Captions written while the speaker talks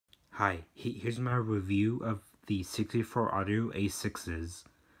Hi, here's my review of the 64 Audio A6s.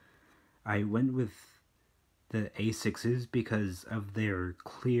 I went with the A6s because of their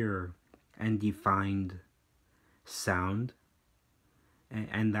clear and defined sound,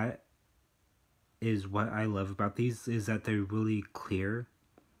 and that is what I love about these, is that they're really clear,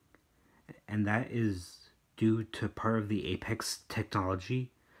 and that is due to part of the Apex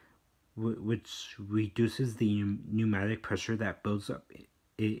technology, which reduces the pneumatic pressure that builds up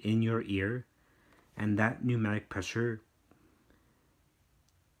in your ear, and that pneumatic pressure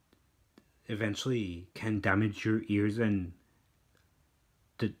eventually can damage your ears and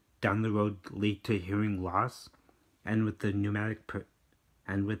down the road lead to hearing loss. And with the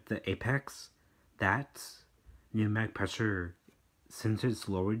Apex, that pneumatic pressure, since it's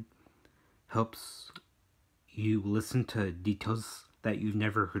lowered, helps you listen to details that you've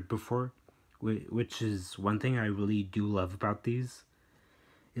never heard before, which is one thing I really do love about these,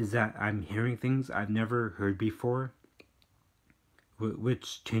 is that I'm hearing things I've never heard before,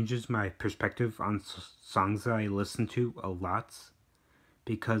 which changes my perspective on songs that I listen to a lot,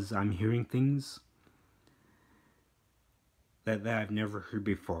 because I'm hearing things that I've never heard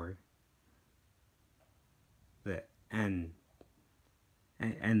before. And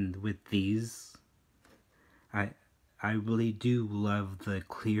with these, I really do love the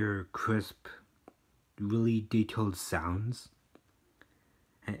clear, crisp, really detailed sounds.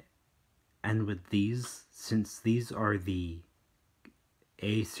 And with these, since these are the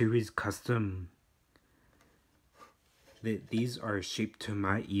A-series custom, these are shaped to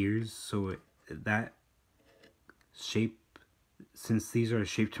my ears, so that shape, since these are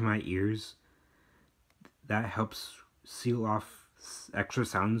shaped to my ears, that helps seal off extra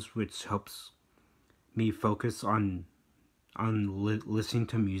sounds, which helps me focus on listening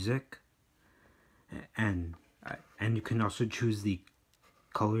to music. And you can also choose the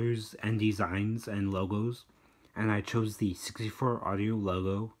colors and designs and logos, and I chose the 64 Audio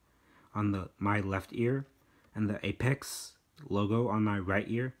logo on my left ear and the Apex logo on my right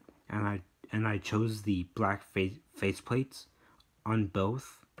ear, and I chose the black faceplates on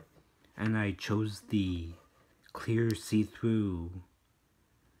both, and I chose the clear see-through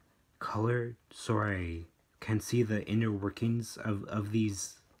color so I can see the inner workings of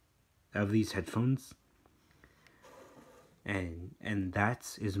these headphones. And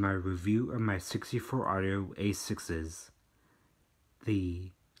that is my review of my 64 Audio A6s.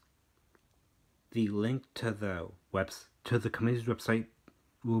 The link to the company's website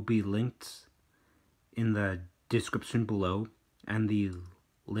will be linked in the description below, and the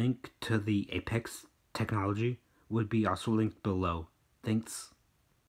link to the Apex technology would be also linked below. Thanks.